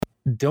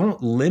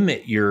don't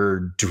limit your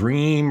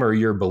dream or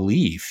your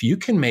belief. You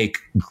can make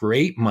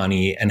great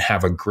money and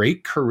have a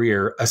great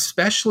career,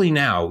 especially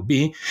now.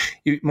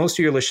 Most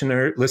of your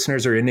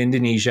listeners are in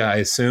Indonesia, I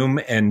assume,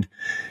 and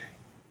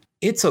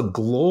it's a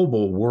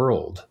global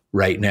world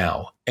right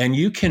now. And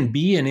you can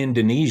be in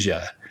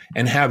Indonesia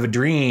and have a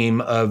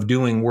dream of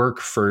doing work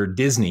for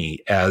Disney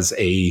as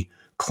a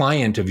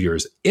client of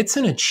yours. It's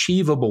an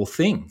achievable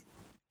thing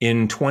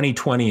in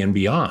 2020 and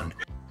beyond.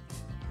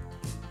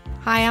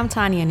 Hi, I'm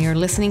Tanya, and you're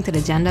listening to the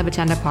Janda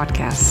Bercanda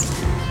podcast.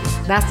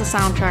 That's the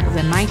soundtrack of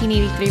the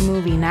 1983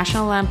 movie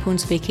National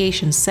Lampoon's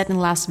Vacation, set in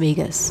Las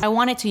Vegas. I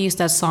wanted to use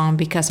that song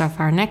because of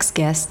our next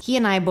guest. He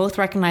and I both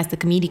recognize the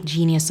comedic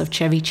genius of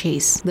Chevy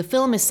Chase. The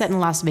film is set in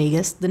Las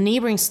Vegas, the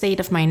neighboring state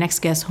of my next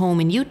guest's home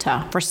in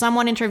Utah. For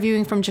someone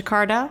interviewing from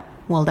Jakarta,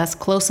 well, that's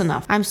close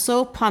enough. I'm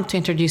so pumped to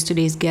introduce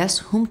today's guest,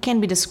 whom can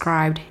be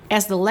described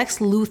as the Lex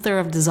Luthor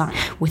of design,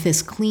 with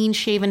his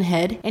clean-shaven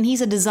head, and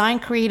he's a design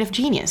creative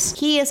genius.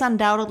 He is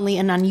undoubtedly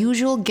an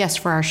unusual guest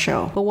for our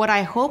show, but what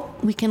I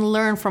hope we can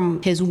learn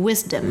from his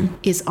wisdom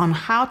is on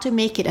how to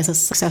make it as a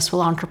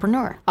successful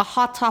entrepreneur. A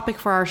hot topic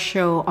for our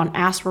show on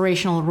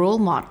aspirational role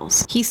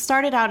models. He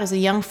started out as a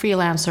young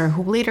freelancer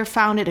who later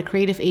founded a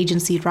creative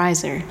agency,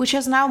 Riser, which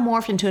has now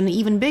morphed into an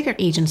even bigger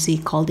agency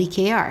called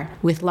EKR,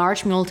 with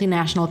large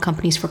multinational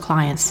companies for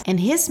clients. And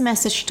his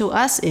message to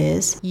us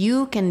is,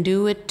 you can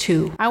do it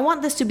too. I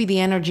want this to be the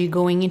energy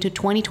going into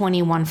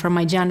 2021 from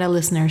my Janda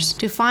listeners,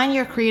 to find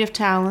your creative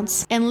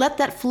talents and let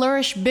that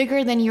flourish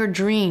bigger than your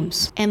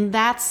dreams. And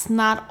that's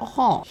not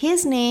all.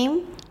 His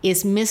name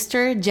is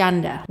Mr.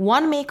 Janda.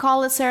 One may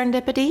call it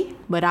serendipity,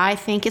 but I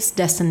think it's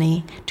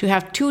destiny to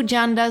have two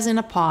Jandas in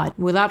a pod.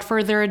 Without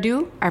further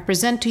ado, I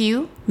present to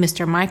you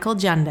Mr. Michael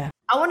Janda.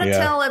 I want to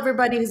tell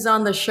everybody who's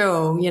on the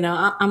show,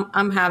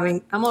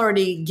 I'm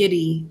already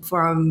giddy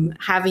from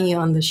having you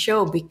on the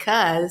show,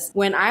 because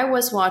when I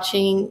was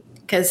watching,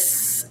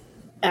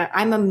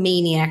 I'm a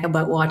maniac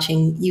about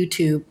watching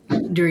YouTube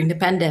during the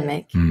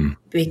pandemic,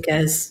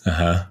 because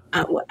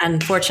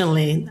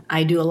unfortunately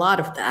I do a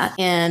lot of that.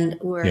 And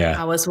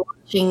I was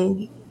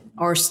watching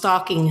or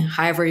stalking,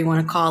 however you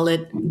want to call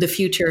it, the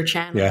Future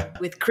channel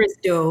with Chris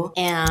Do,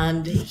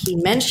 and he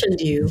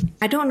mentioned you.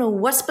 I don't know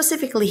what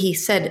specifically he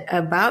said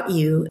about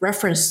you,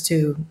 reference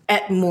to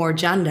More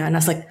Janda, and I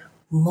was like,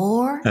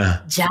 more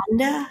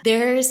Janda?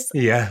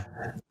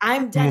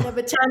 I'm Janda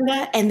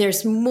Bercanda, and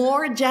there's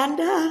more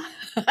Janda.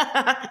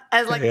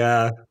 I was like,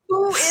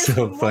 who is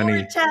so more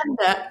funny.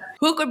 Janda?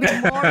 Who could be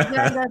more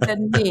Janda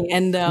than me?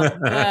 And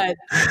but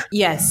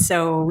yes,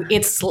 so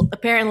it's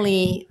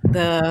apparently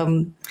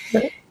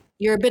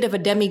you're a bit of a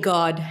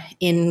demigod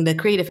in the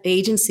creative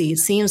agency, it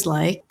seems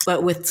like,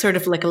 but with sort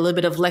of like a little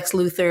bit of Lex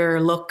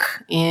Luthor look.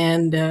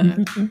 And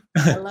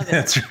I love it.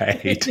 That's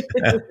right.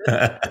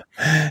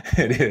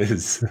 It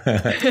is.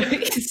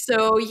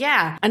 So,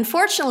 yeah.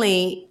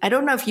 Unfortunately, I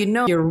don't know if you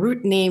know, your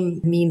root name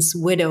means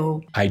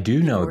widow. I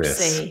do know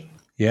this.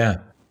 Yeah.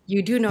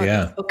 You do know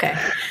this? Okay.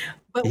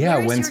 But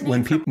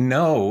when people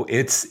know,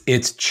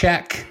 it's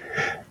Czech.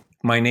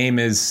 My name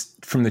is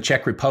from the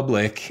Czech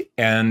Republic,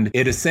 and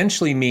it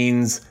essentially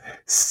means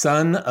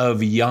son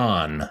of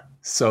Jan.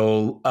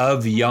 So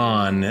of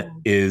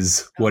Jan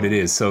is what it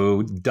is.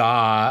 So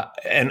da,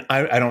 and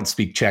I don't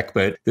speak Czech,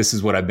 but this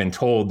is what I've been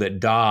told, that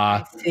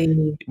da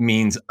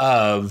means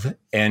of,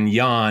 and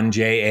Jan,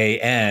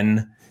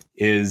 Jan,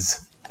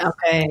 is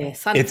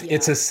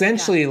it's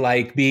essentially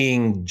like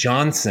being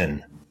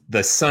Johnson,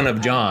 the son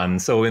of John.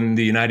 So in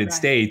the United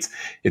States,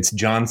 it's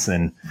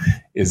Johnson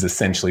is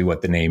essentially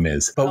what the name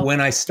is. But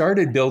when I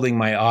started building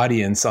my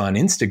audience on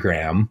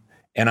Instagram,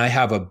 and I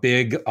have a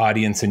big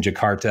audience in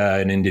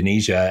Jakarta and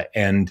Indonesia,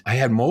 and I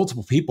had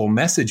multiple people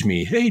message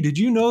me, hey, did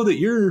you know that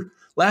your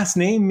last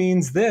name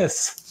means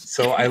this?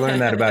 So I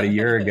learned that about a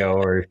year ago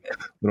or a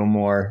little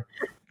more.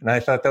 And I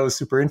thought that was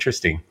super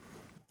interesting.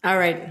 All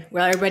right.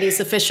 Well, everybody, it's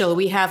official.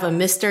 We have a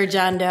Mr.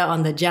 Janda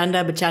on the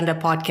Janda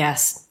Bercanda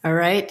podcast. All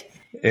right.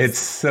 It's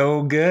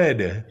so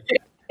good.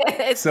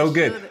 It's so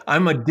good.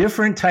 I'm a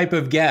different type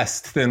of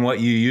guest than what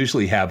you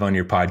usually have on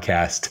your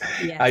podcast.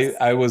 Yes.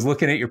 I was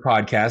looking at your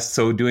podcast,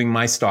 so doing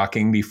my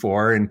stalking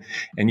before, and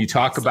you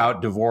talk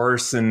about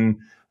divorce and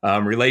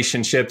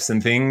relationships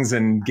and things,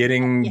 and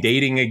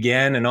dating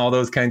again and all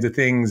those kinds of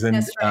things.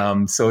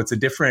 And so it's a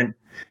different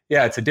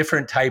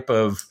type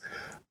of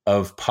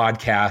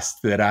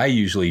podcast that I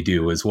usually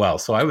do as well.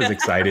 So I was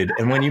excited.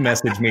 And when you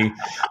messaged me,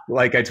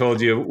 like I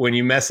told you,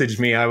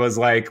 I was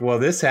like, well,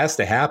 this has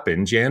to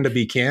happen. Janda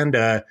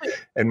Bercanda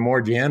and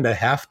More Janda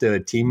have to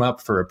team up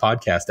for a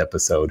podcast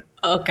episode.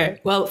 Okay.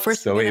 Well,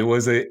 it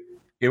was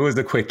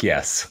a quick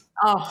yes.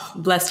 Oh,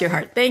 bless your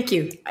heart. Thank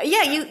you.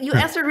 Yeah. You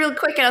answered real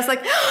quick, and I was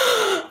like,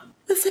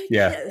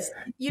 yes.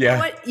 You know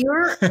what?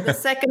 You're the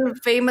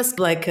second famous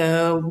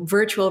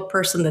virtual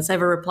person that's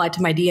ever replied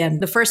to my DM.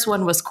 The first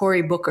one was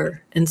Cory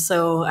Booker. And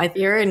so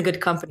you're in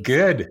good company.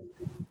 Good.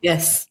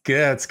 Yes. Good.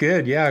 That's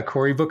good. Yeah.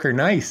 Cory Booker.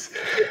 Nice.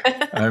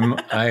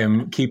 I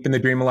am keeping the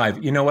dream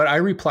alive. You know what? I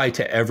reply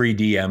to every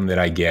DM that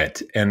I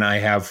get, and I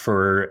have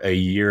for a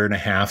year and a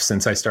half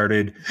since I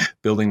started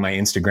building my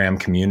Instagram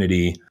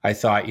community. I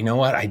thought, you know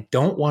what? I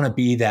don't want to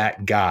be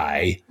that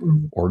guy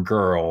or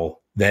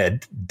girl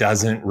that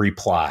doesn't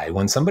reply.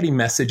 When somebody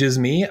messages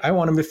me, I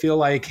want them to feel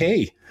like,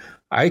 hey,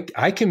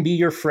 I can be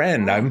your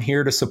friend. I'm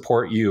here to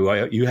support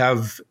you. You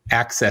have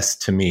access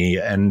to me.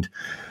 And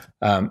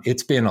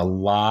it's been a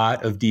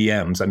lot of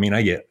DMs. I mean,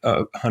 I get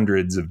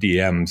hundreds of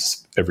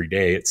DMs every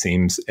day, it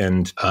seems.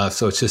 And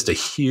so it's just a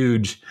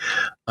huge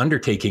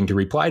undertaking to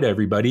reply to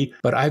everybody.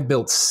 But I've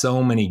built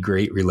so many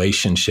great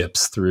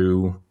relationships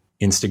through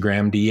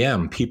Instagram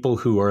DM, people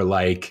who are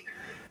like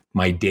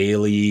my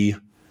daily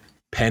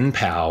pen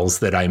pals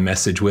that I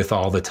message with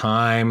all the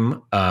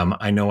time.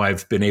 I know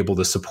I've been able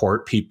to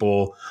support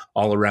people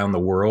all around the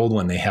world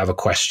when they have a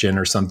question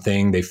or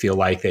something. They feel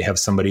like they have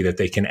somebody that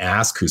they can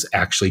ask who's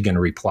actually going to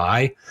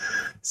reply.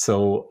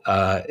 So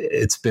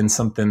it's been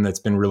something that's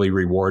been really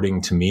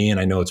rewarding to me. And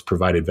I know it's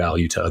provided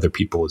value to other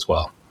people as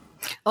well.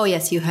 Oh,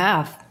 yes, you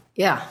have.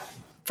 Yeah,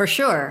 for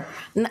sure.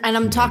 And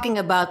I'm talking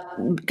about,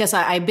 because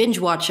I binge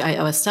watch,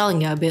 I was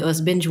telling you, I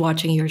was binge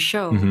watching your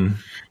show. Mm-hmm.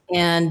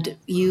 And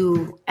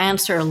you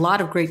answer a lot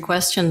of great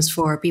questions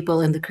for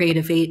people in the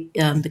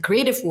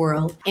creative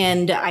world.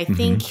 And I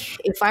think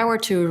if I were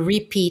to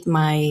repeat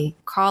my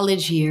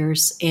college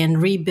years and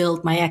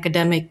rebuild my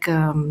academic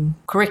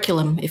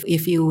curriculum,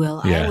 if you will,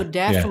 I would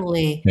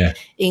definitely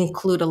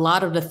include a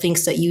lot of the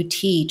things that you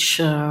teach.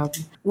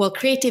 Well,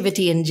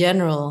 creativity in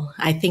general,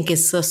 I think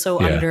is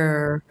so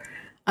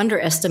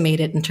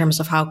underestimated in terms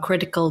of how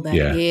critical that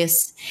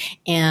is,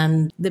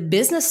 and the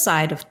business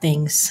side of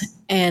things.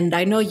 And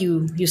I know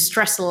you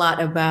stress a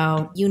lot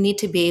about you need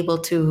to be able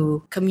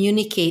to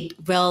communicate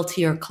well to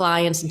your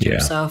clients in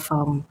terms of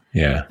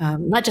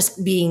not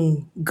just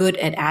being good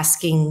at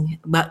asking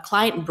about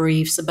client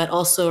briefs, but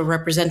also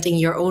representing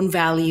your own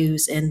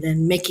values and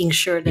then making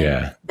sure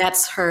that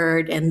that's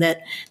heard, and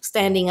that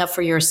standing up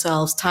for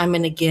yourselves time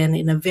and again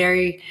in a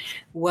very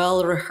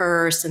well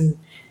rehearsed and,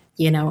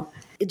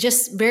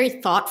 just very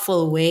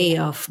thoughtful way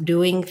of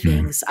doing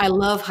things. I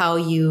love how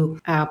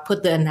you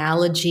put the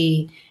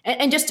analogy,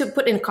 and just to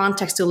put in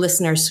context to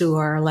listeners who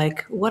are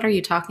like, what are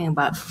you talking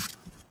about?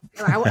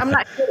 I'm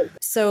not kidding.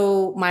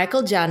 So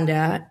Michael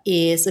Janda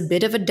is a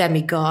bit of a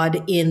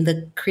demigod in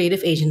the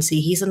creative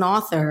agency. He's an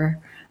author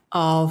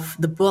of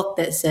the book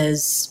that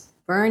says,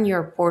 Burn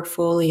Your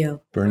Portfolio.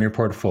 Burn Your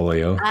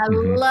Portfolio. I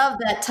love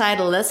that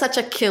title. That's such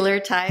a killer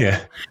title.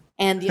 Yeah.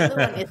 And the other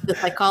one is The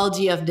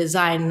Psychology of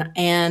Design.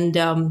 And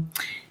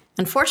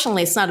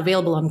unfortunately, it's not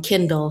available on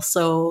Kindle.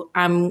 So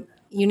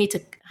you need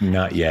to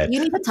not yet. You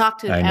need to talk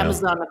to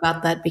Amazon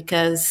about that,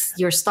 because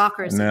your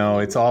stalkers. No,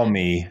 it's all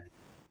me.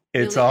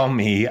 It's all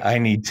me. I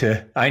need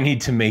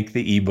to make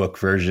the ebook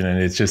version, and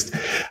it's just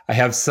I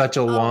have such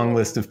a long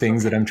list of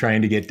things that I'm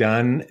trying to get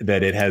done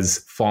that it has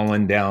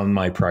fallen down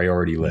my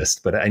priority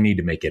list. But I need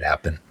to make it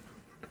happen.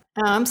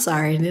 Oh, I'm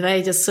sorry. Did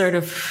I just sort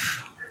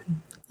of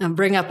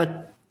bring up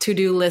a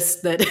to-do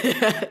list that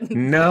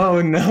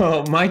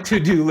No, my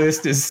to-do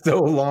list is so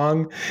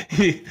long.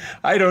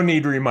 I don't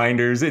need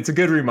reminders. It's a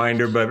good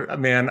reminder, but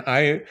man,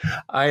 I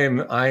am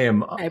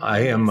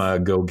a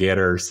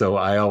go-getter, so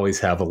I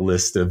always have a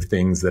list of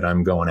things that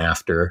I'm going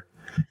after,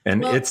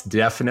 and it's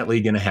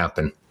definitely going to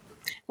happen.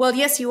 Well,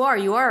 yes, you are.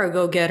 You are a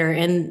go-getter.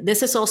 And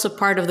this is also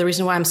part of the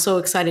reason why I'm so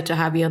excited to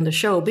have you on the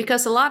show,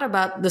 because a lot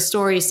about the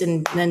stories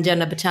in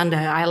Agenda Bachanda,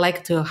 I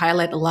like to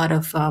highlight a lot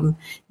of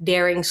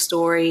daring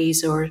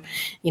stories or,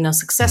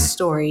 success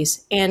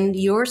stories. And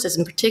yours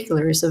in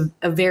particular is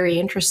a very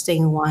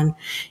interesting one.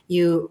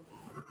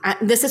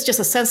 This is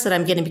just a sense that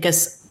I'm getting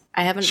because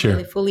I haven't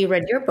really fully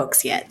read your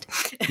books yet.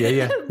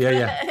 Yeah.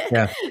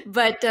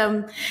 But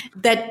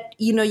that,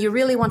 you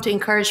really want to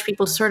encourage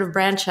people to sort of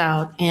branch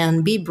out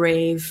and be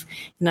brave,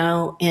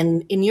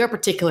 and in your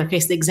particular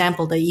case, the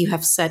example that you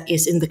have set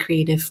is in the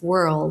creative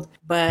world.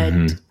 But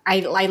I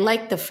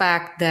like the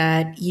fact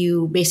that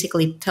you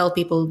basically tell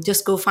people,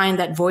 just go find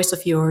that voice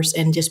of yours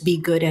and just be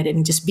good at it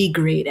and just be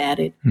great at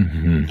it.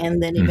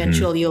 And then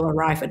eventually you'll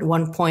arrive at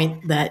one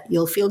point that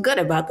you'll feel good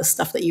about the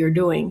stuff that you're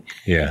doing.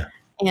 Yeah.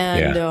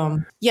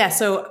 And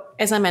so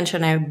as I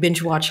mentioned, I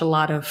binge watch a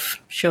lot of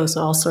shows,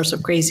 all sorts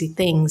of crazy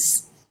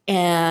things.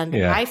 And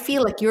I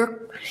feel like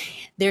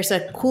there's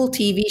a cool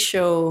TV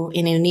show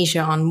in Indonesia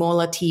on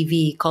Mola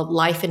TV called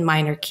Life in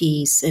Minor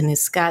Keys. And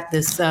it's got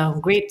this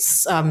great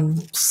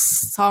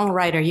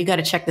songwriter. You got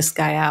to check this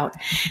guy out,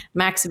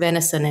 Max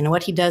Venison. And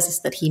what he does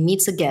is that he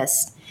meets a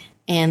guest.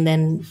 And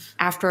then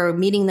after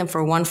meeting them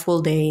for one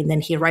full day,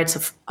 then he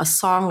writes a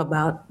song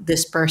about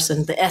this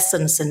person, the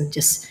essence, and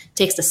just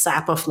takes the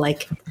sap of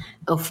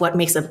what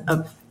makes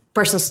a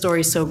person's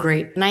story so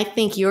great. And I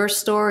think your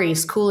story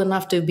is cool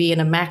enough to be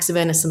in a Max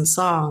Venison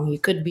song. You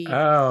could be.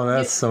 Oh,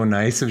 that's so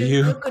nice of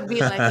you. You could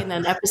be like in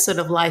an episode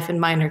of Life in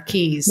Minor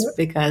Keys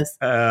because.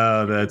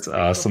 Oh, that's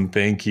awesome.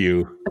 Thank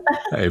you.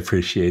 I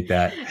appreciate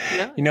that.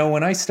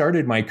 When I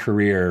started my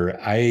career,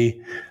 I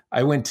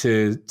went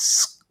to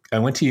I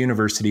went to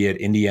university at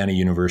Indiana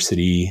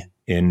University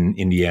in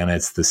Indiana.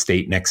 It's the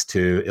state next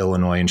to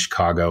Illinois and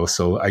Chicago.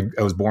 So I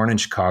was born in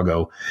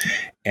Chicago,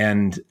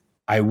 and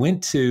I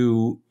went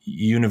to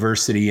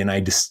university and I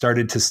just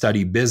started to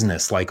study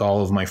business like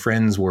all of my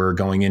friends were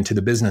going into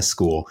the business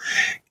school.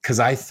 Because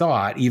I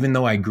thought, even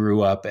though I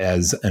grew up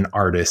as an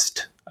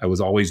artist, I was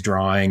always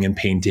drawing and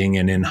painting.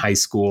 And in high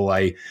school,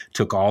 I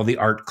took all the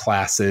art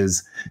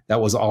classes.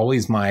 That was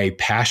always my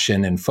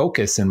passion and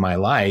focus in my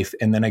life.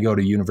 And then I go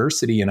to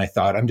university and I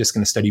thought, I'm just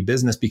going to study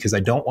business because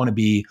I don't want to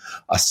be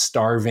a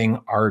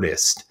starving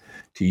artist,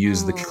 to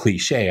use the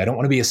cliche. I don't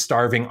want to be a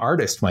starving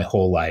artist my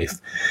whole life.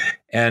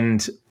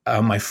 And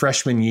my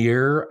freshman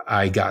year,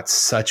 I got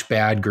such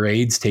bad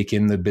grades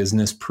taking the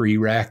business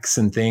prereqs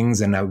and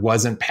things, and I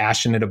wasn't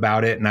passionate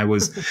about it, and I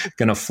was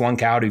going to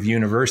flunk out of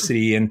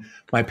university. And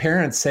my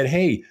parents said,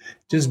 hey,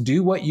 just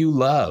do what you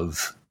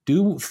love.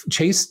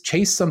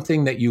 Chase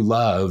something that you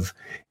love.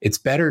 It's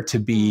better to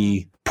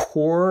be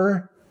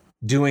poor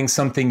doing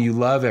something you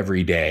love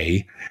every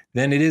day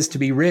than it is to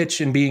be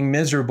rich and being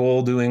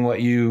miserable doing what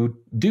you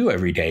do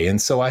every day.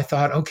 And so I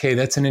thought, okay,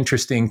 that's an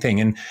interesting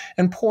thing.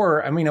 And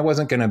poor, I mean, I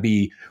wasn't going to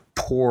be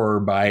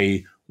poor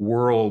by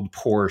world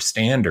poor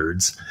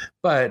standards,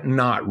 but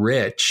not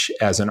rich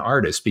as an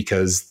artist,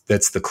 because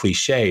that's the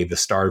cliche, the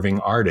starving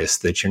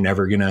artist, that you're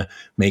never going to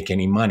make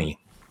any money.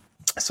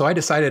 So I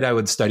decided I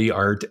would study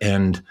art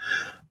and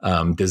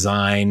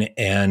design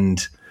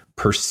and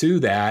pursue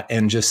that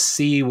and just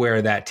see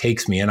where that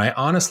takes me. And I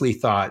honestly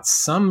thought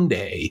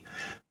someday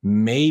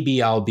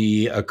maybe I'll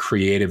be a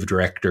creative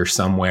director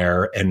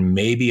somewhere, and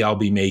maybe I'll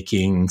be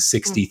making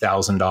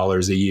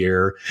 $60,000 a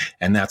year,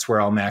 and that's where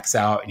I'll max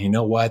out. And you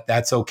know what?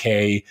 That's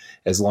okay,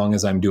 as long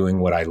as I'm doing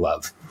what I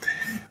love.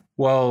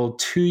 Well,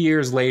 2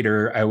 years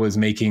later, I was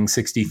making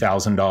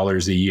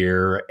 $60,000 a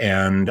year,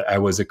 and I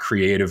was a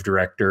creative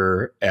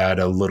director at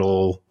a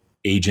little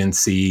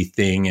agency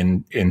thing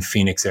in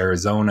Phoenix,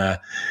 Arizona.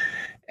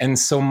 And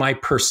so my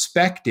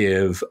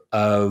perspective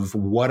of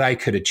what I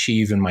could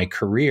achieve in my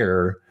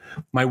career,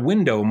 my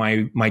window,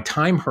 my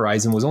time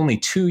horizon was only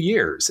 2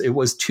 years. It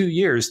was 2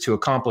 years to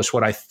accomplish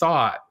what I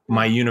thought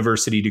my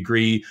university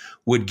degree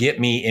would get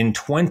me in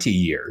 20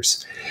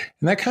 years.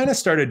 And that kind of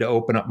started to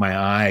open up my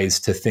eyes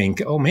to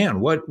think, oh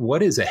man,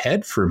 what is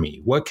ahead for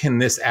me? What can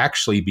this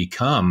actually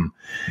become?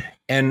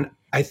 And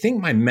I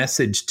think my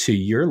message to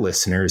your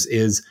listeners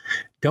is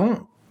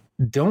don't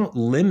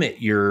limit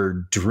your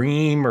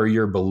dream or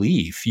your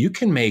belief. You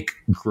can make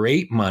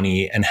great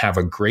money and have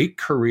a great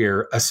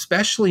career,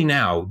 especially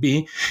now.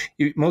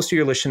 Most of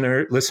your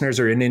listeners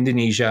are in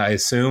Indonesia, I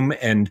assume,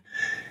 and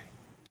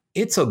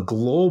it's a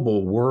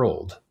global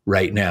world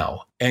right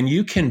now. And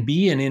you can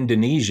be in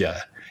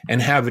Indonesia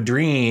and have a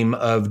dream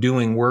of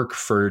doing work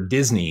for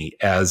Disney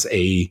as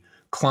a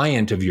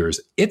client of yours.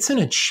 It's an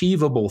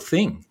achievable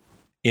thing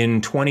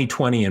in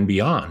 2020 and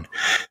beyond.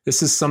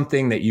 This is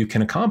something that you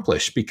can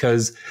accomplish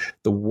because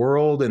the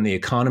world and the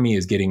economy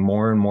is getting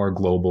more and more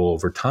global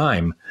over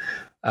time.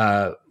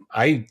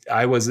 I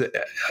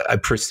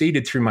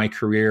proceeded through my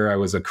career. I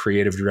was a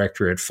creative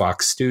director at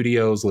Fox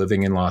Studios,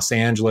 living in Los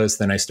Angeles.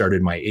 Then I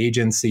started my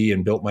agency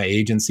and built my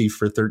agency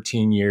for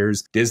 13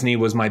 years. Disney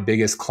was my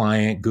biggest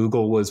client.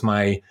 Google was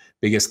my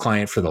biggest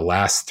client for the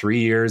last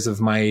 3 years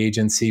of my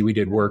agency. We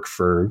did work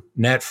for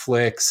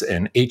Netflix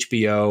and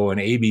HBO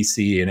and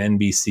ABC and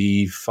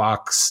NBC,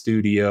 Fox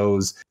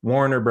Studios,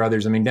 Warner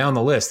Brothers. I mean, down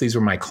the list, these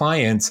were my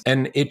clients.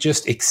 And it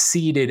just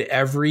exceeded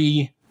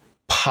every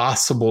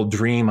possible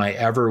dream I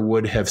ever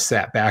would have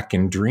sat back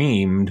and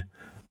dreamed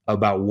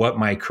about what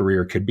my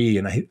career could be.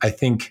 And I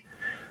think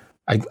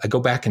I go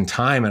back in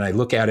time and I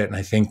look at it and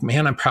I think,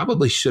 man, I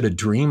probably should have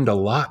dreamed a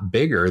lot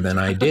bigger than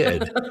I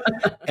did.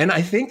 And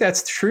I think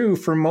that's true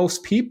for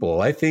most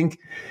people. I think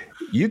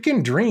you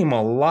can dream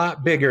a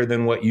lot bigger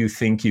than what you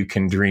think you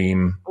can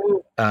dream.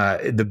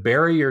 The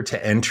barrier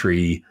to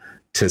entry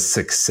to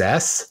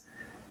success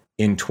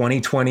in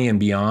 2020 and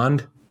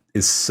beyond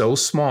is so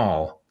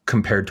small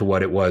compared to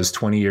what it was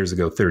 20 years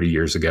ago, 30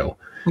 years ago.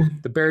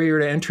 The barrier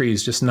to entry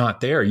is just not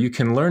there. You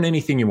can learn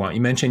anything you want.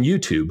 You mentioned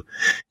YouTube.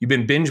 You've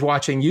been binge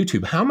watching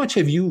YouTube. How much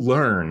have you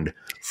learned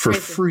for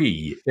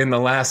free in the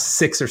last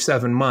 6 or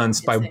 7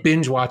 months by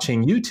binge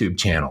watching YouTube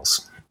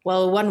channels?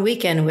 Well, one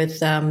weekend with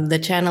the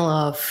channel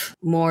of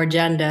More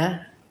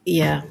Janda.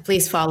 Yeah,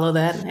 please follow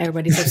that.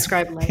 Everybody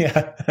subscribe, like,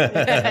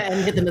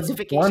 and hit the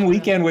notification. One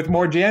weekend with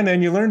More Janda,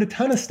 and you learned a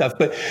ton of stuff.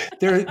 But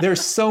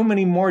there's so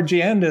many more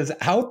Jandas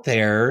out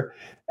there.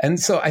 And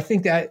so I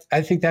think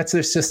that's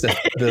just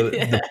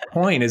the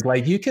point is,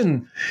 like,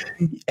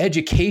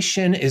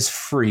 education is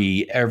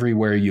free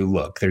everywhere you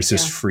look. There's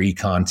just free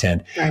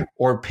content, right?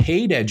 Or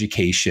paid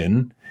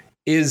education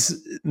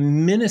is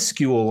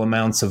minuscule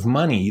amounts of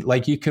money.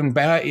 Like, you can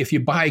buy, if you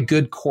buy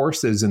good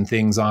courses and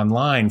things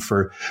online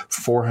for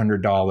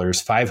 $400,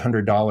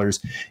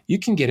 $500, you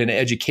can get an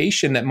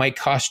education that might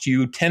cost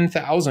you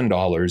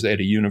 $10,000 at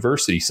a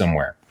university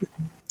somewhere.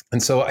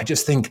 And so I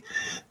just think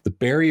the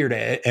barrier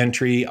to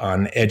entry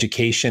on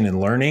education and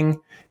learning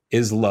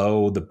is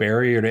low. The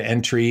barrier to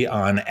entry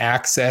on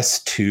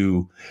access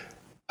to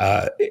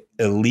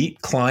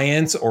elite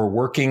clients or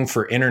working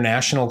for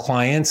international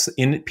clients,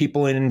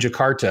 people in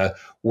Jakarta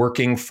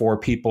working for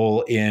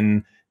people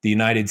in the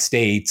United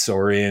States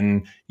or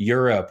in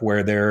Europe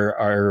where there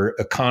are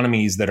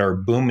economies that are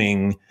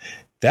booming.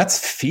 That's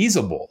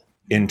feasible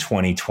in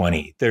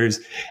 2020.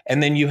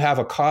 And then you have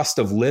a cost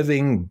of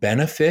living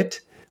benefit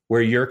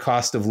where your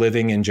cost of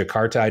living in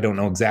Jakarta, I don't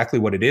know exactly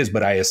what it is,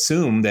 but I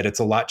assume that it's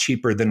a lot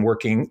cheaper than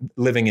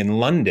living in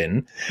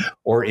London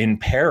or in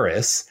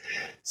Paris.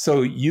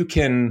 So you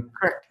can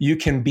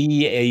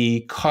be a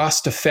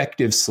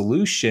cost-effective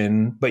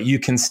solution, but you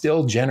can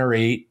still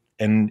generate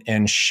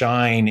and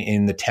shine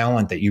in the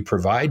talent that you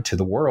provide to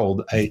the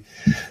world.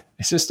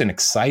 It's just an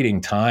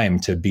exciting time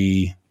to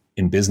be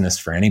in business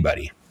for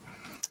anybody.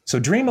 So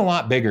dream a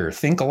lot bigger,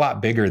 think a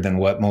lot bigger than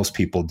what most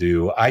people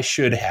do. I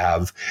should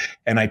have,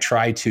 and I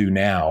try to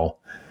now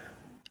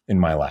in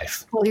my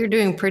life. Well, you're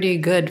doing pretty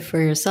good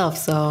for yourself,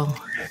 so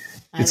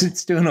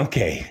it's doing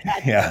okay.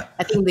 Yeah.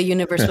 I think the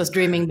universe was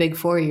dreaming big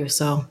for you.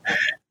 So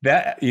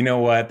that, you know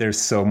what? There's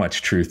so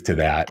much truth to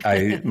that.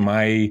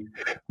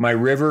 My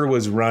river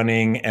was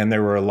running, and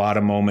there were a lot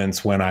of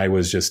moments when I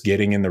was just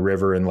getting in the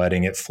river and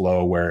letting it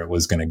flow where it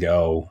was going to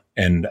go.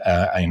 And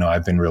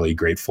I've been really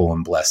grateful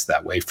and blessed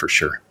that way for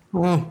sure.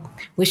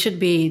 We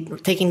should be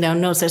taking down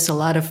notes. There's a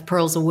lot of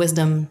pearls of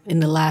wisdom in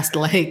the last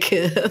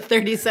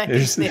 30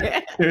 seconds.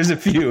 There's a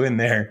few in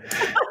there.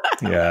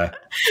 Yeah.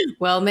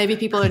 Well, maybe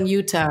people in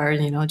Utah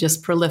are,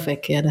 just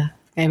prolific.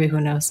 Maybe,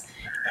 who knows?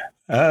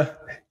 You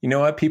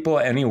know what? People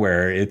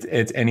anywhere,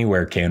 it's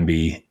anywhere can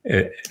be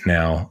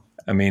now.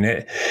 I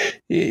mean,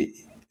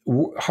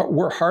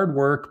 hard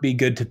work, be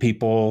good to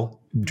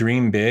people,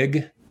 dream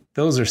big.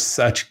 Those are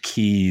such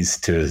keys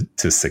to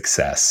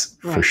success,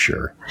 right, for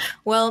sure.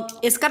 Well,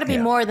 it's got to be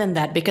more than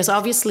that, because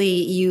obviously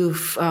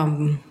you've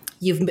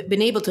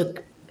been able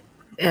to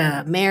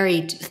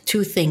marry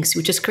two things,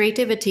 which is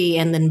creativity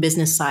and then a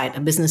business side.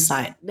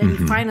 Then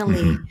you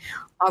finally,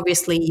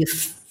 obviously, you've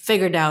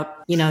figured out,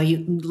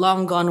 you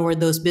long gone were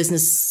those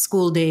business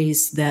school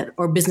days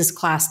or business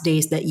class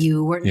days that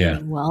you weren't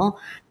doing well.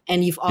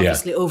 And you've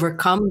obviously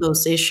overcome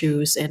those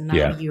issues, and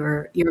now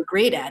you're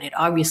great at it,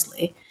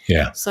 obviously.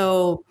 Yeah.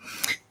 So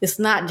it's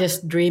not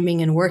just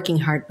dreaming and working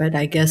hard, but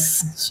I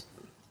guess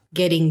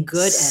getting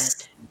good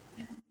at.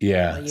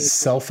 Yeah.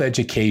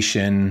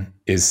 Self-education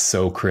is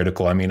so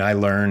critical. I mean, I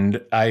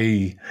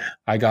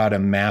got a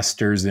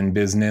master's in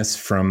business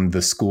from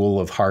the school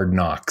of hard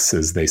knocks,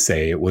 as they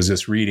say. It was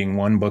just reading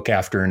one book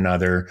after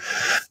another,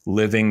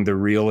 living the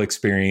real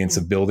experience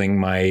of building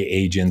my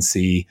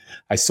agency.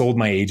 I sold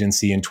my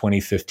agency in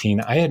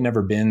 2015. I had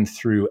never been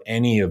through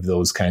any of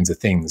those kinds of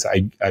things.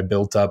 I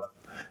built up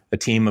a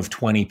team of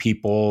 20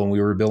 people, and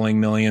we were billing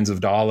millions of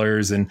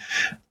dollars. And,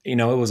 it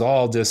was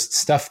all just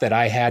stuff that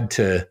I had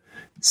to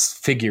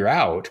figure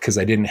out because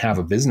I didn't have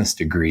a business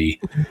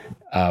degree.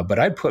 But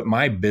I put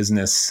my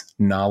business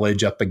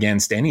knowledge up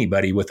against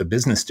anybody with a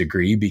business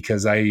degree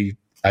because I've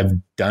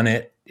done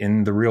it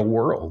in the real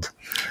world.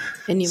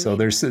 And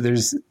there's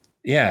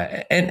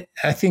and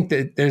I think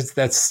that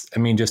that's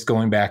just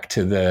going back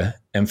to the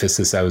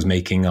emphasis I was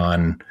making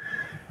on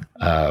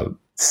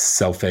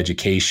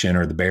self-education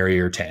or the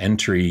barrier to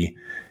entry.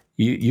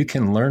 You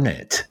can learn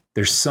it.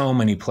 There's so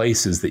many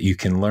places that you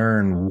can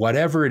learn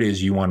whatever it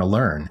is you want to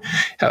learn.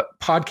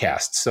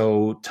 Podcasts.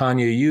 So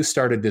Tanya, you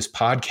started this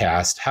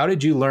podcast. How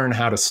did you learn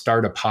how to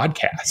start a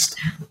podcast?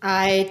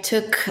 I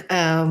took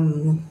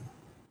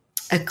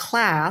a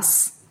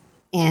class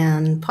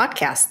in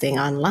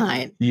podcasting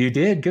online. You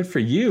did? Good for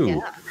you.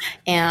 Yeah.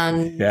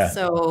 And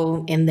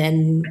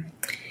then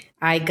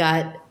I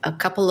got a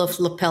couple of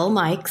lapel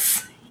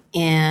mics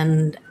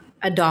and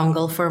a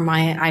dongle for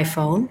my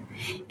iPhone.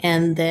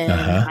 And then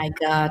I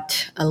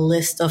got a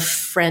list of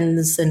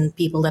friends and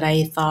people that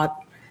I thought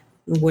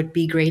would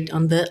be great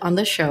on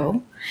the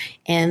show.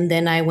 And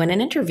then I went and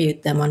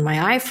interviewed them on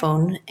my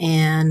iPhone,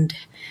 and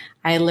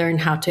I learned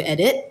how to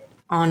edit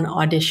on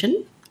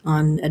Audition,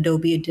 on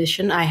Adobe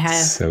Audition. I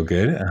have so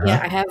good.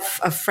 I have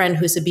a friend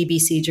who's a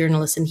BBC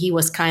journalist, and he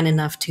was kind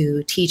enough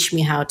to teach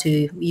me how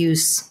to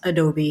use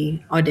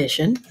Adobe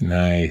Audition.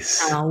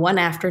 Nice. One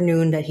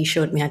afternoon that he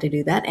showed me how to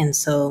do that, and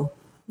so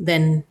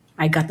then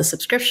I got the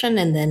subscription,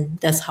 and then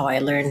that's how I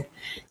learned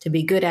to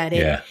be good at it.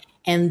 Yeah.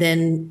 And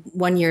then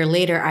 1 year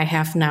later, I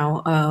have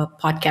now a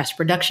podcast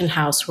production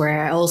house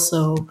where I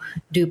also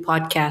do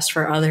podcasts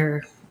for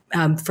other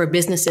for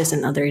businesses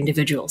and other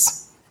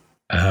individuals.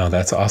 Oh,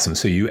 that's awesome.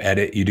 So you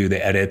do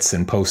the edits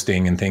and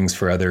posting and things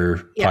for other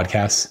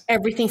podcasts?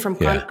 Everything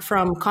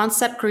from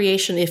concept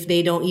creation, if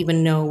they don't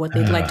even know what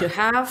they'd like to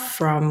have,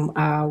 from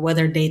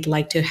whether they'd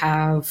like to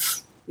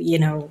have,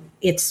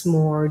 it's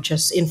more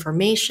just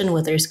information,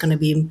 whether it's going to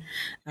be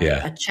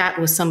a chat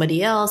with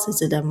somebody else.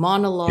 Is it a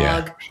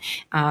monologue?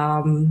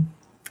 And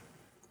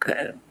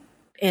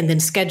then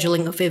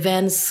scheduling of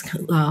events,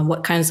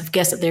 what kinds of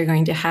guests that they're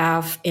going to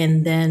have,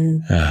 and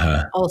then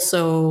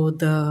also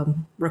the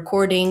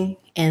recording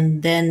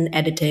and then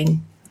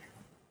editing,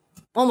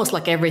 almost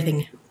like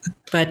everything.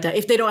 But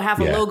if they don't have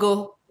a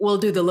logo, we'll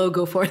do the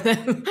logo for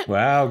them.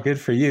 Wow, good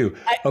for you.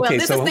 Okay,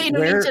 this is the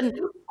innovation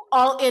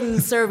all in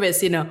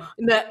service,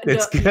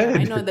 It's good.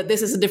 I know that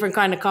this is a different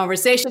kind of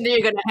conversation that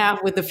you're going to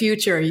have with the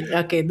future.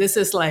 Okay, this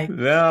is like...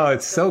 No,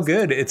 it's so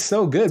good. It's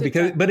so good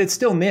but it's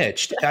still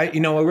niched.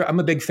 I'm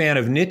a big fan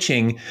of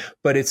niching,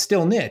 but it's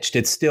still niched.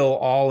 It's still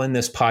all in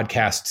this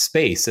podcast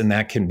space, and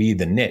that can be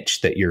the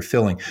niche that you're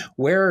filling.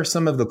 Where are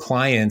some of the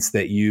clients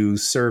that you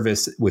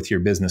service with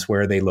your business?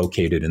 Where are they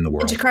located in the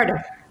world? In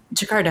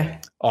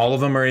Jakarta. All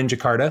of them are in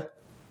Jakarta?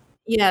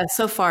 Yeah,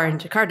 so far in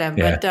Jakarta.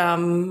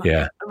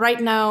 But right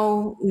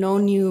now, no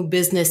new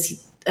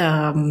business,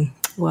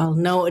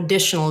 no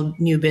additional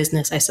new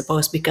business, I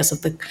suppose, because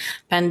of the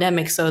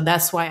pandemic. So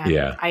that's why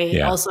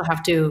I also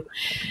have to,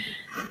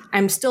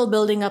 I'm still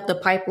building up the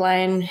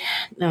pipeline.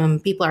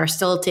 People are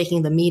still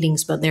taking the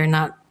meetings, but they're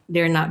not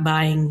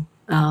buying,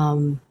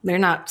 they're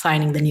not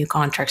signing the new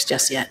contracts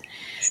just yet.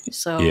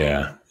 So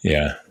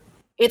yeah.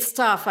 It's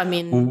tough. I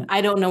mean,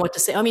 I don't know what to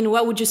say. I mean,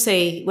 what would you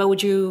say? What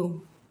would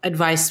you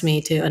advise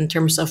me to in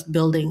terms of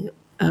building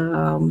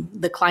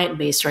the client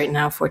base right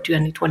now for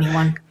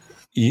 2021?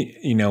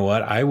 You know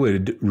what? I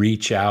would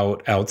reach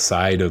out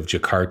outside of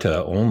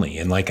Jakarta only.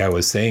 And like I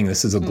was saying,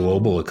 this is a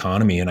global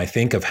economy. And I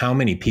think of how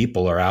many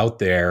people are out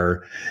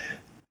there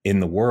in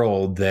the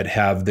world that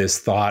have this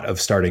thought of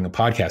starting a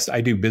podcast.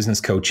 I do business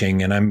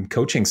coaching, and I'm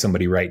coaching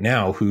somebody right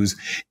now who's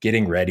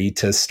getting ready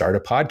to start a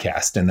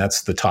podcast. And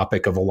that's the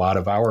topic of a lot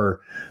of our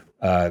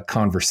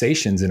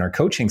conversations in our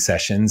coaching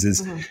sessions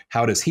is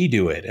how does he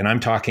do it? And I'm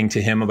talking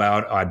to him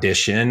about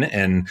audition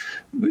and,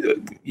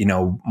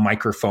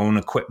 microphone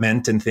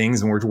equipment and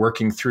things. And we're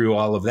working through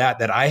all of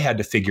that I had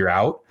to figure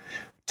out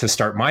to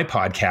start my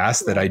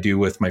podcast that I do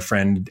with my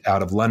friend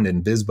out of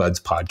London,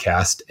 BizBuds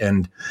podcast.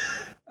 And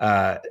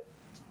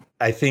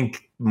I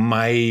think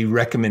my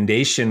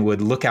recommendation would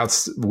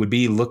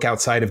be look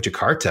outside of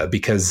Jakarta,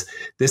 because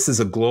this is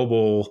a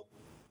global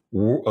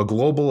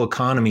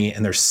economy,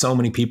 and there's so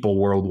many people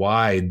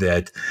worldwide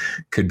that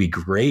could be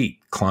great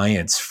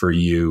clients for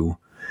you.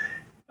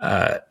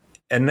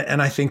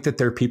 And I think that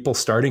there are people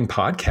starting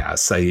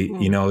podcasts.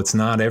 It's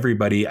not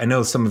everybody. I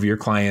know some of your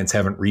clients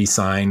haven't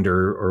re-signed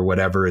or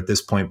whatever at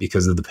this point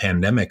because of the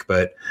pandemic,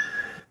 but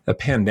the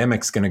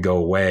pandemic's going to go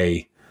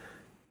away.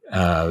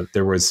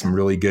 There was some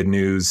really good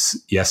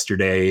news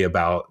yesterday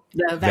about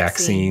the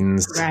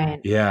vaccines.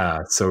 Right.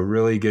 Yeah. So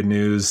really good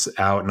news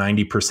out,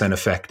 90%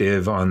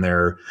 effective on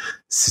their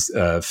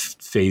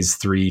phase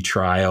 3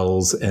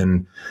 trials.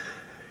 And,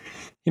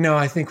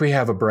 I think we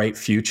have a bright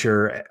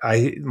future.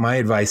 My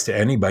advice to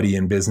anybody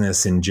in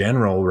business in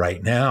general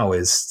right now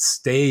is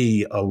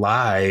stay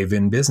alive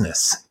in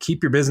business.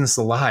 Keep your business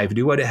alive.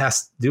 Do what you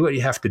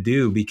have to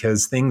do,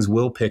 because things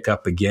will pick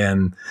up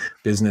again.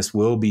 Business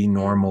will be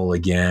normal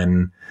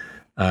again.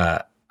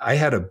 I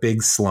had a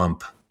big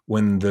slump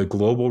when the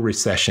global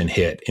recession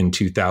hit in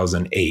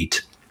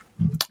 2008.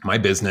 My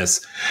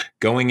business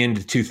going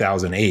into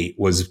 2008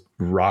 was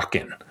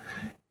rocking.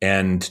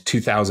 And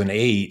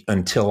 2008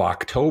 until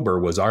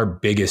October was our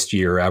biggest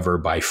year ever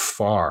by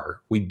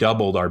far. We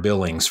doubled our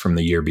billings from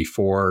the year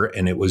before,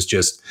 and it was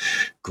just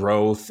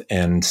growth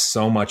and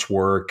so much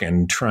work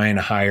and trying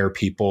to hire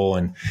people.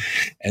 And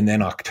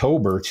then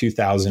October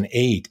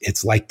 2008,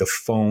 it's like the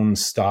phone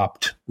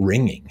stopped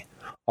ringing.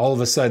 All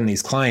of a sudden,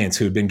 these clients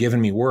who had been giving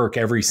me work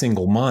every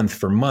single month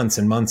for months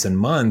and months and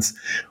months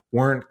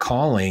weren't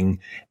calling,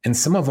 and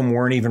some of them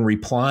weren't even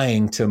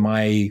replying to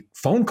my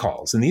phone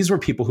calls. And these were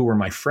people who were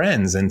my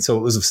friends. And so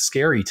it was a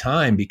scary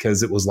time,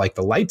 because it was like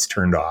the lights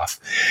turned off.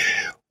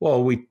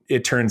 Well,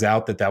 it turns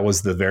out that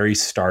was the very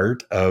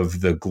start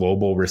of the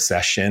global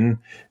recession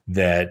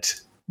that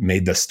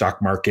made the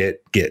stock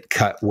market get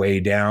cut way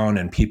down,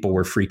 and people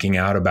were freaking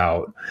out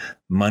about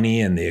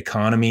money and the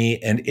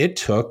economy. And it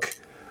took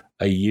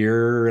a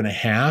year and a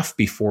half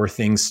before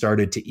things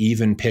started to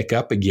even pick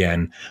up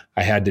again.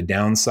 I had to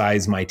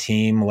downsize my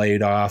team,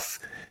 laid off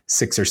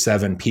 6 or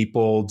 7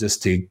 people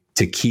just to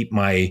keep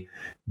my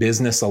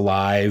business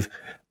alive.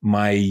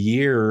 My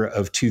year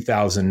of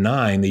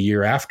 2009, the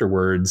year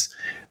afterwards,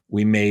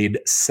 we made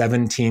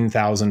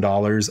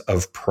 $17,000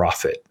 of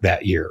profit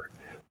that year.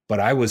 But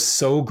I was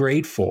so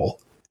grateful.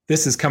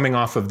 This is coming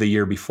off of the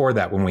year before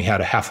that, when we had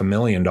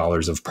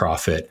 $500,000 of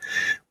profit.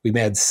 We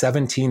made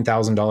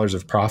 $17,000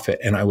 of profit.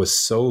 And I was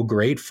so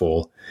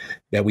grateful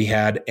that we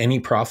had any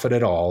profit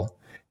at all,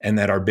 and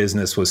that our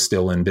business was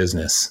still in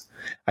business.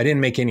 I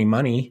didn't make any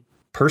money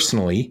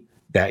personally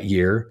that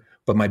year,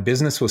 but my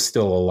business was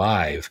still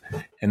alive.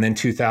 And then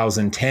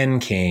 2010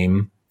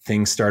 came,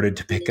 things started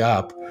to pick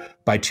up.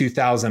 By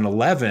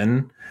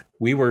 2011,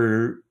 we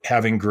were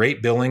having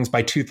great billings.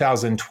 By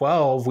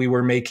 2012, we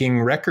were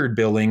making record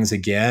billings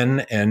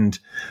again and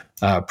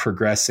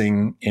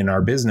progressing in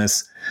our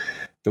business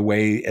the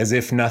way as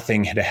if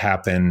nothing had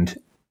happened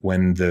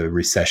when the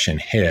recession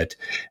hit.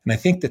 And I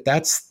think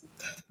that's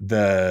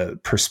the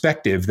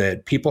perspective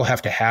that people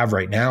have to have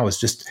right now, is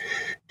just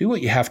do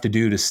what you have to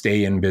do to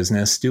stay in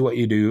business. Do what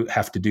you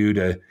have to do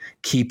to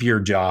keep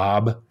your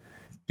job.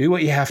 Do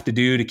what you have to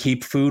do to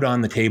keep food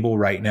on the table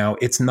right now.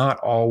 It's not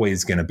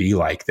always going to be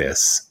like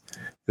this.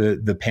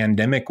 the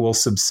pandemic will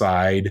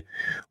subside.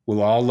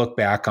 We'll all look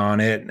back on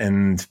it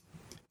and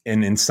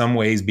in some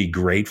ways be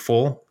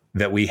grateful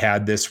that we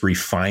had this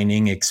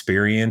refining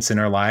experience in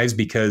our lives,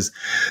 because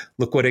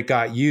look what it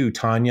got you,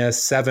 Tanya,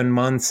 7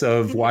 months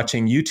of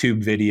watching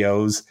YouTube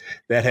videos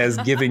that has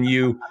given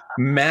you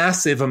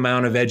massive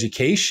amount of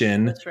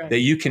education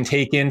that you can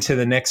take into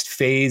the next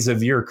phase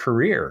of your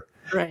career.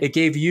 Right. It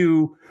gave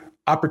you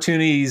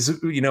opportunities.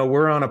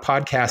 We're on a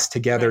podcast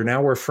together.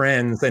 Now we're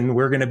friends, and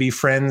we're going to be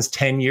friends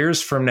 10 years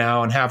from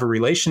now and have a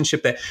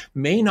relationship that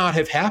may not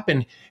have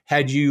happened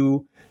had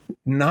you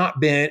not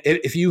been,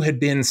 if you had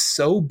been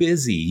so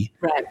busy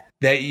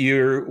that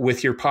you're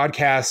with your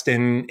podcast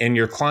and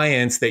your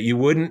clients that you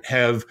wouldn't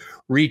have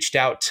reached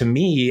out to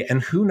me.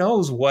 And who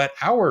knows what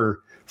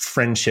our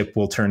friendship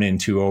will turn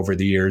into over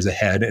the years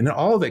ahead. And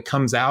all of it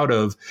comes out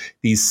of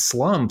these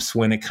slumps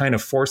when it kind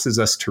of forces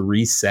us to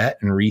reset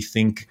and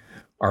rethink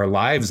our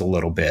lives a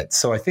little bit.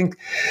 So I think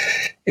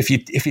if you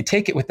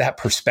take it with that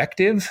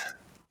perspective,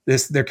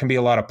 there can be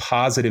a lot of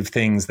positive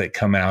things that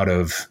come out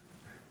of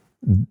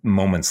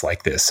moments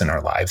like this in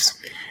our lives.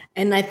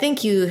 And I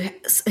think you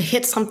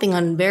hit something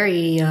on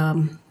very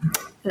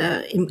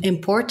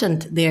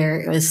important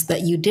there, is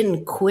that you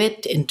didn't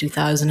quit in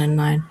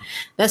 2009.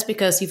 That's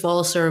because you've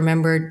also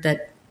remembered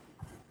that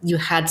you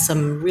had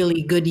some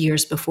really good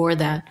years before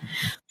that.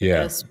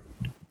 Yeah. Because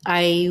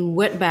I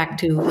went back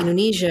to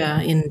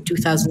Indonesia in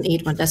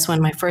 2008. That's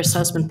when my first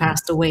husband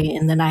passed away,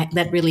 and then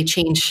that really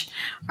changed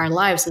our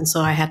lives. And so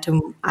I had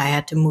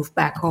to move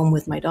back home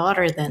with my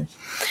daughter then.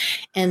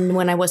 And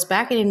when I was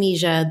back in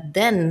Indonesia,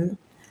 then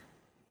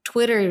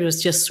Twitter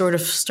was just sort of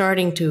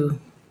starting to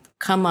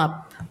come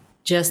up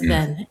just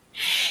then.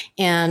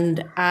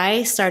 And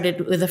I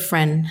started with a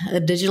friend, a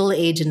digital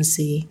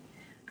agency,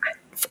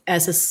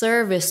 as a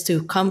service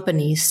to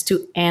companies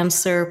to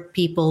answer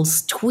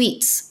people's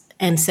tweets.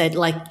 And said,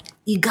 like,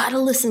 you got to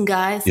listen,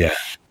 guys. Yeah.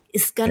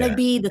 It's going to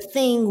be the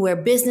thing where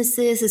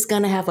businesses is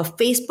going to have a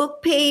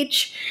Facebook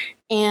page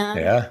and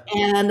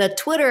a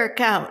Twitter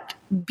account.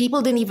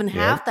 People didn't even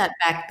have that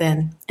back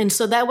then. And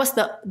so that was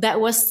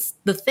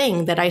the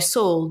thing that I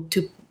sold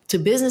to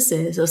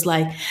businesses. It was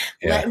like,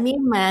 let me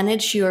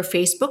manage your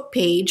Facebook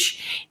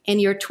page and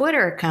your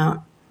Twitter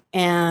account.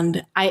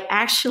 And I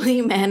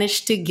actually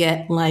managed to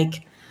get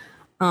like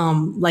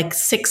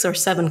 6 or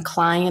 7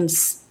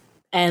 clients,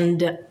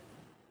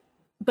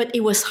 but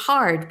it was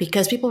hard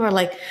because people were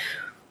like,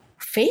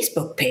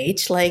 Facebook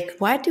page? Like,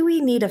 why do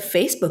we need a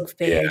Facebook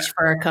page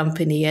for our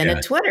company and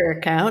a Twitter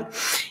account?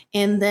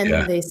 And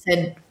then they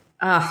said,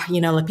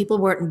 like people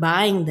weren't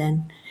buying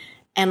then.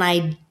 And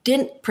I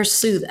didn't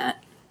pursue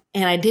that.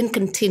 And I didn't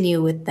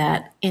continue with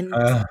that. And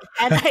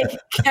I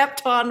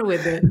kept on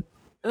with it.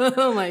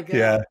 Oh my God.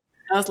 Yeah.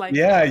 I was like,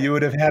 you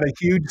would have had a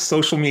huge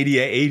social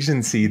media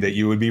agency that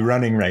you would be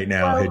running right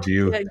now, had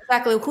you? Yeah,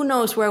 exactly. Who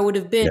knows where I would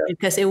have been,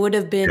 because it would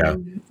have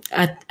been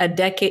a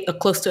decade,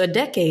 close to a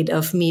decade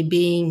of me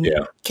being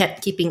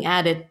keeping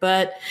at it.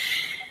 But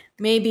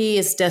maybe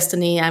it's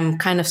destiny. I'm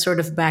kind of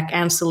sort of back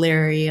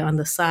ancillary on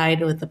the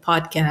side with the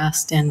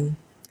podcast and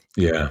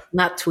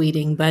not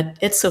tweeting, but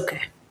it's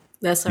okay.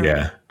 That's all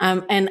right.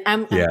 I'm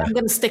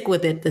going to stick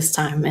with it this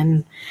time.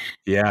 And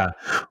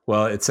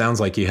well, it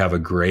sounds like you have a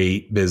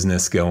great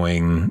business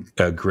going,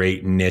 a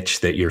great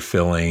niche that you're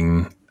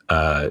filling.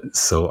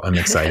 So I'm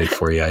excited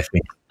for you. I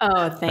think.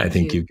 I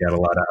think you've got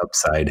a lot of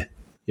upside.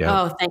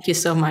 Yeah. Oh, thank you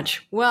so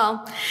much.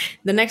 Well,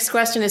 the next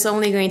question is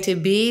only going to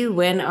be,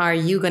 when are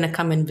you going to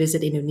come and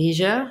visit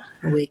Indonesia?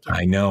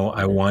 I know.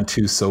 I want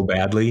to so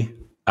badly.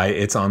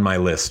 It's on my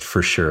list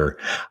for sure.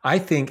 I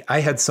think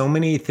I had so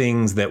many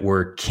things that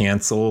were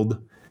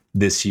canceled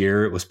this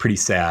year. It was pretty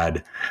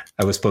sad.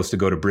 I was supposed to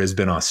go to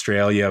Brisbane,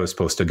 Australia. I was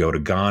supposed to go to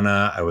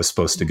Ghana. I was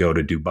supposed to go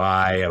to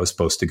Dubai. I was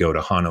supposed to go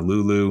to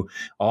Honolulu,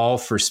 all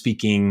for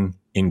speaking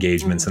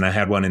engagements. And I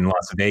had one in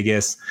Las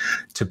Vegas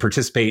to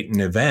participate in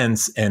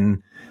events,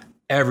 and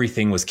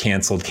everything was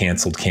canceled.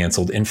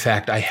 In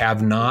fact, I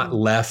have not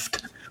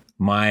left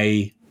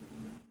my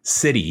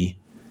city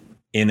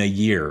in a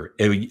year.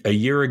 A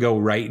year ago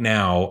right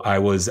now, I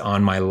was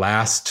on my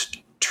last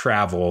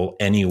travel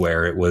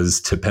anywhere. It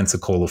was to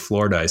Pensacola,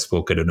 Florida. I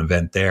spoke at an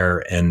event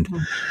there. And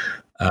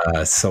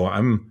so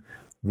I'm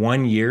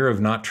 1 year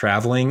of not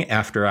traveling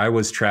after I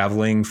was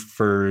traveling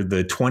for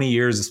the 20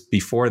 years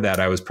before that.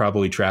 I was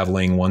probably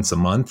traveling once a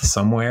month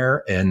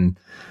somewhere. And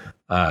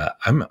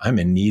I'm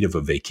in need of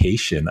a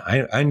vacation.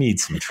 I need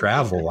some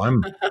travel.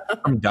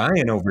 I'm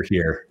dying over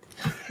here.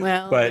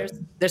 Well, but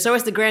there's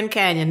always the Grand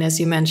Canyon, as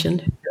you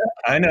mentioned.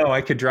 I know.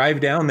 I could drive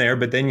down there,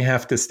 but then you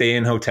have to stay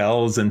in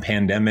hotels and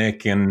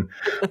pandemic and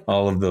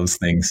all of those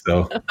things.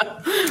 So,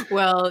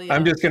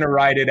 I'm just going to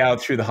ride it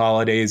out through the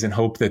holidays and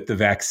hope that the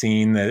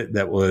vaccine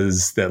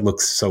that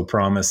looks so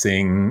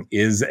promising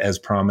is as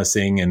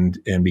promising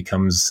and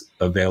becomes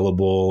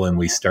available, and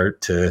we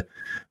start to,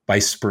 by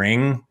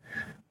spring,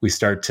 we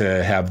start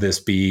to have this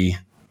be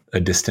a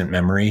distant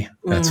memory.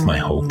 That's my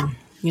hope.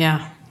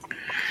 Yeah.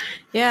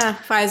 Yeah,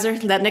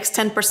 Pfizer, that next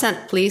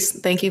 10%, please.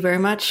 Thank you very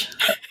much.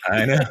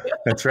 I know.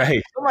 That's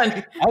right. Come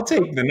on. I'll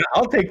take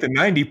the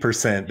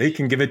 90%. They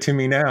can give it to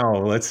me now.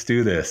 Let's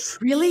do this.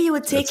 Really? You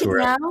would take That's it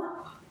now?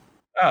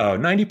 Oh,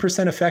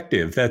 90%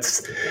 effective.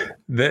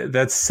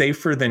 That's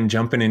safer than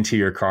jumping into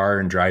your car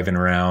and driving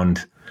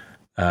around.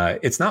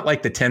 It's not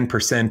like the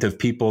 10% of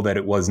people that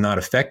it was not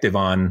effective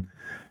on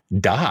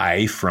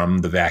die from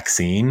the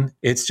vaccine.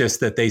 It's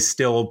just that they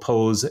still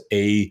pose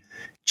a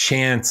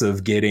chance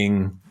of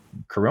getting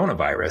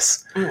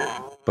coronavirus.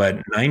 But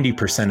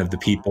 90% of the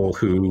people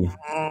who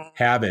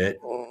have it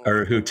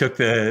or who took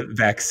the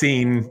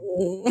vaccine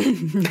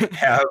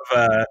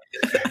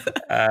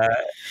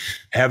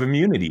have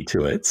immunity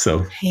to it.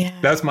 So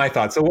that's my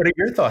thought. So what are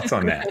your thoughts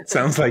on that?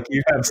 Sounds like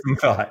you have some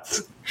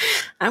thoughts.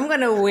 I'm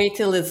going to wait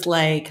till it's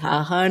like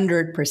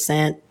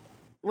 100%.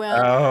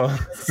 Well,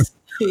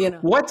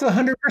 what's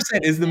 100%?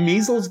 Is the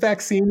measles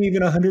vaccine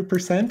even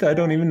 100%? I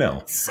don't even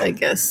know. I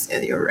guess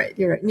you're right.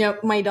 You're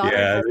right. My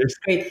daughter,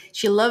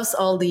 she loves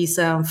all these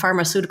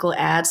pharmaceutical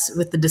ads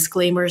with the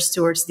disclaimers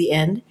towards the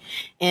end.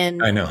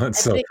 And I know it's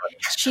so funny.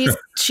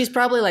 She's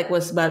probably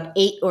was about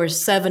 8 or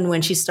 7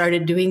 when she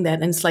started doing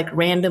that, and it's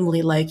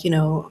randomly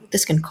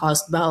this can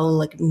cause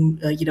bowel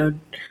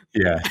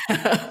yeah.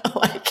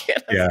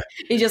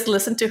 You just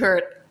listen to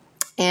her.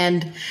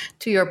 And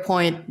to your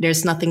point,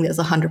 there's nothing that's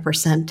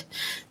 100%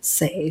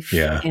 safe.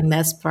 Yeah. And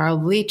that's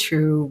probably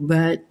true.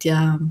 But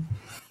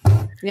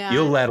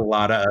you'll let a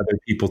lot of other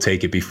people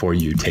take it before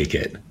you take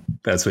it.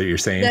 That's what you're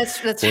saying.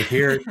 That's well,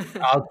 here,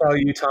 I'll tell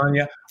you,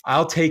 Tanya,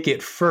 I'll take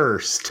it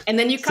first. And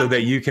then so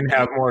that you can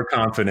have more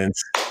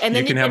confidence. And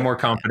then you can have more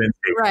confidence.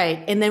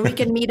 Right. And then we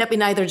can meet up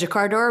in either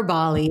Jakarta or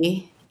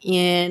Bali.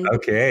 And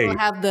we'll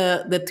have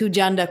the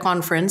Tujanda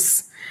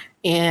conference.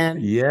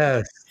 And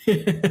yes.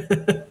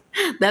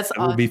 That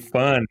will be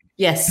fun.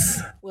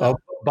 Yes. Well,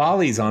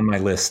 Bali's on my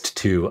list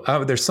too.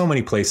 There's so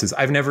many places.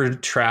 I've never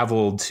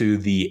traveled to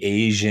the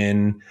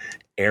Asian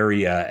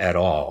area at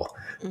all.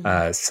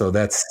 So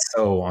that's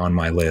so on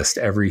my list.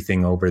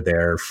 Everything over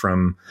there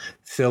from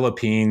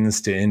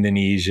Philippines to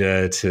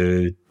Indonesia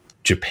to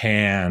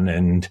Japan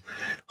and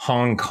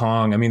Hong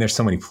Kong. I mean, there's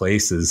so many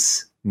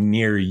places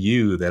near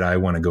you that I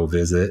want to go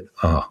visit.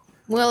 Oh.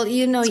 Well,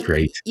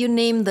 great. You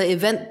name the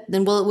event,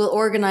 then we'll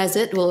organize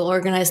it. We'll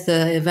organize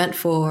the event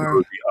for. That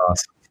would be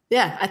awesome.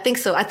 Yeah, I think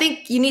so. I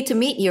think you need to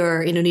meet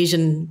your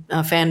Indonesian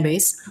fan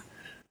base.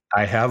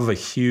 I have a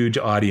huge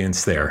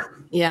audience there.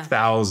 Yeah.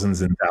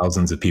 Thousands and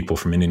thousands of people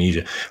from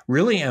Indonesia.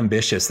 Really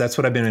ambitious. That's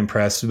what I've been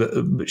impressed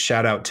with.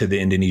 Shout out to the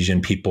Indonesian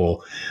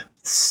people.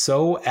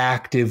 So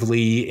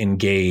actively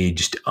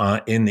engaged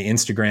in the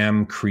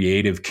Instagram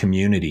creative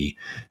community.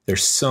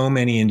 There's so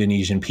many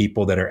Indonesian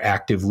people that are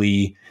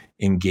actively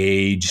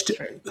engaged,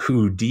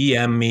 who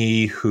DM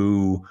me,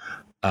 who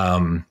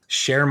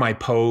share my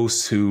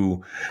posts,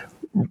 who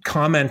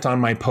comment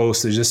on my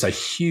posts. There's just a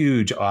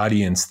huge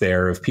audience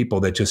there of people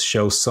that just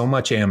show so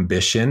much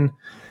ambition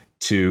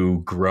to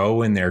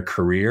grow in their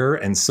career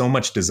and so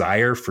much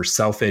desire for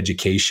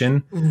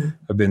self-education.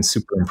 I've been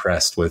super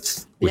impressed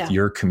with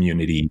your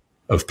community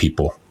of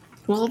people.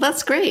 Well,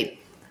 that's great.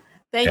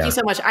 Thank you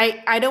so much.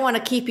 I don't want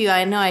to keep you.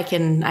 I know I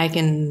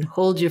can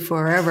hold you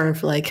forever.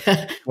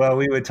 Well,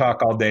 we would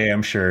talk all day,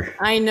 I'm sure.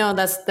 I know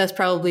that's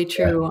probably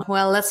true. Yeah.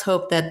 Well, let's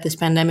hope that this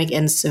pandemic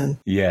ends soon.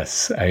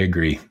 Yes, I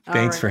agree.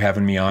 Thanks for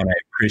having me on. I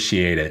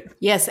appreciate it.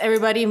 Yes,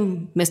 everybody,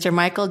 Mr.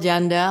 Michael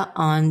Janda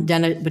on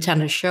Janda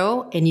Bercanda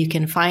Show, and you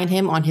can find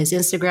him on his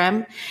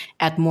Instagram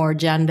at More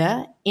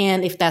Janda,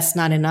 and if that's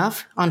not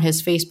enough, on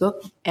his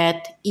Facebook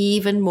at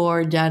Even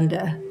More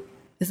Janda.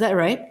 Is that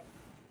right?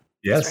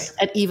 Yes.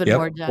 Right. At Even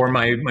More Janda. Or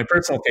my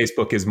personal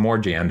Facebook is More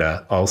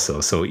Janda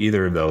also. So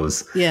either of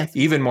those. Yes.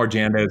 Even More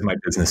Janda is my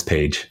business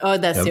page. Oh,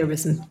 that's your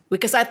business.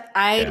 Because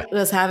I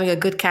was having a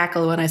good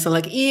cackle when I saw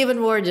Even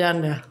More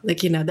Janda.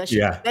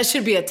 That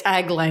should be a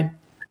tagline.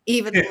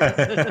 Even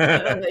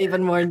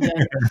more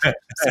Janda.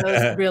 So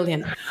it's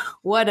brilliant.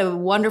 What a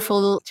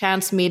wonderful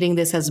chance meeting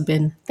this has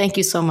been. Thank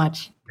you so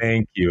much.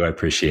 Thank you. I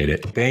appreciate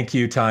it. Thank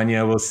you,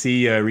 Tanya. We'll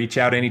see you. Reach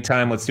out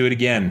anytime. Let's do it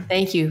again.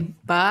 Thank you.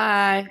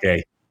 Bye.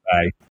 Okay. Bye.